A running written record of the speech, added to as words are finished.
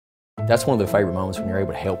That's one of the favorite moments when you're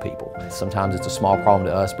able to help people. Sometimes it's a small problem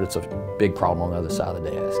to us, but it's a big problem on the other side of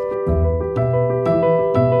the desk.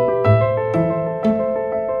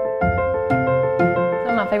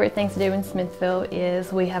 My favorite things to do in Smithville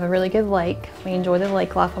is we have a really good lake. We enjoy the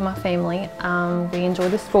lake life with my family. We enjoy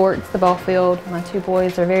the sports, the ball field. My two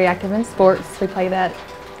boys are very active in sports. We play that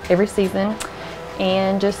every season.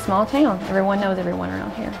 And just small town. Everyone knows everyone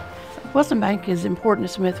around here. Wilson Bank is important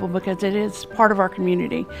to Smithville because it is part of our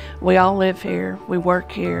community. We all live here, we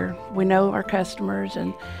work here, we know our customers,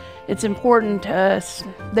 and it's important to us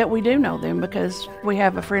that we do know them because we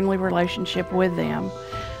have a friendly relationship with them.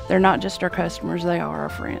 They're not just our customers, they are our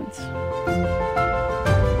friends.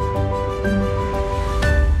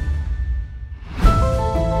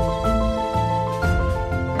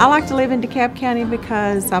 I like to live in DeKalb County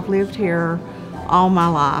because I've lived here all my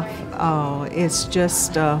life. It's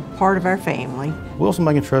just part of our family. Wilson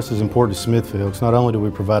Bank & Trust is important to Smithville because not only do we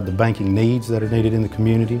provide the banking needs that are needed in the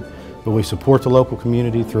community, but we support the local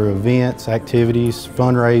community through events, activities,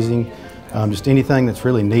 fundraising, just anything that's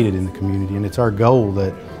really needed in the community. And it's our goal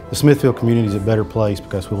that the Smithville community is a better place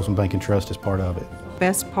because Wilson Bank & Trust is part of it. The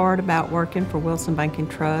best part about working for Wilson Bank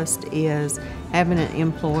 & Trust is having an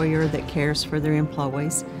employer that cares for their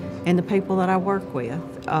employees and the people that I work with.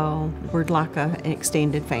 We're like an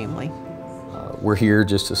extended family. We're here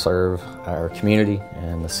just to serve our community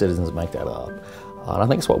and the citizens that make that up. And I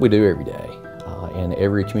think it's what we do every day. In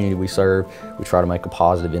every community we serve, we try to make a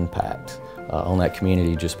positive impact on that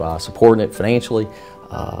community just by supporting it financially,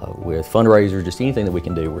 with fundraisers, just anything that we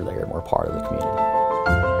can do, we're there and we're part of the community.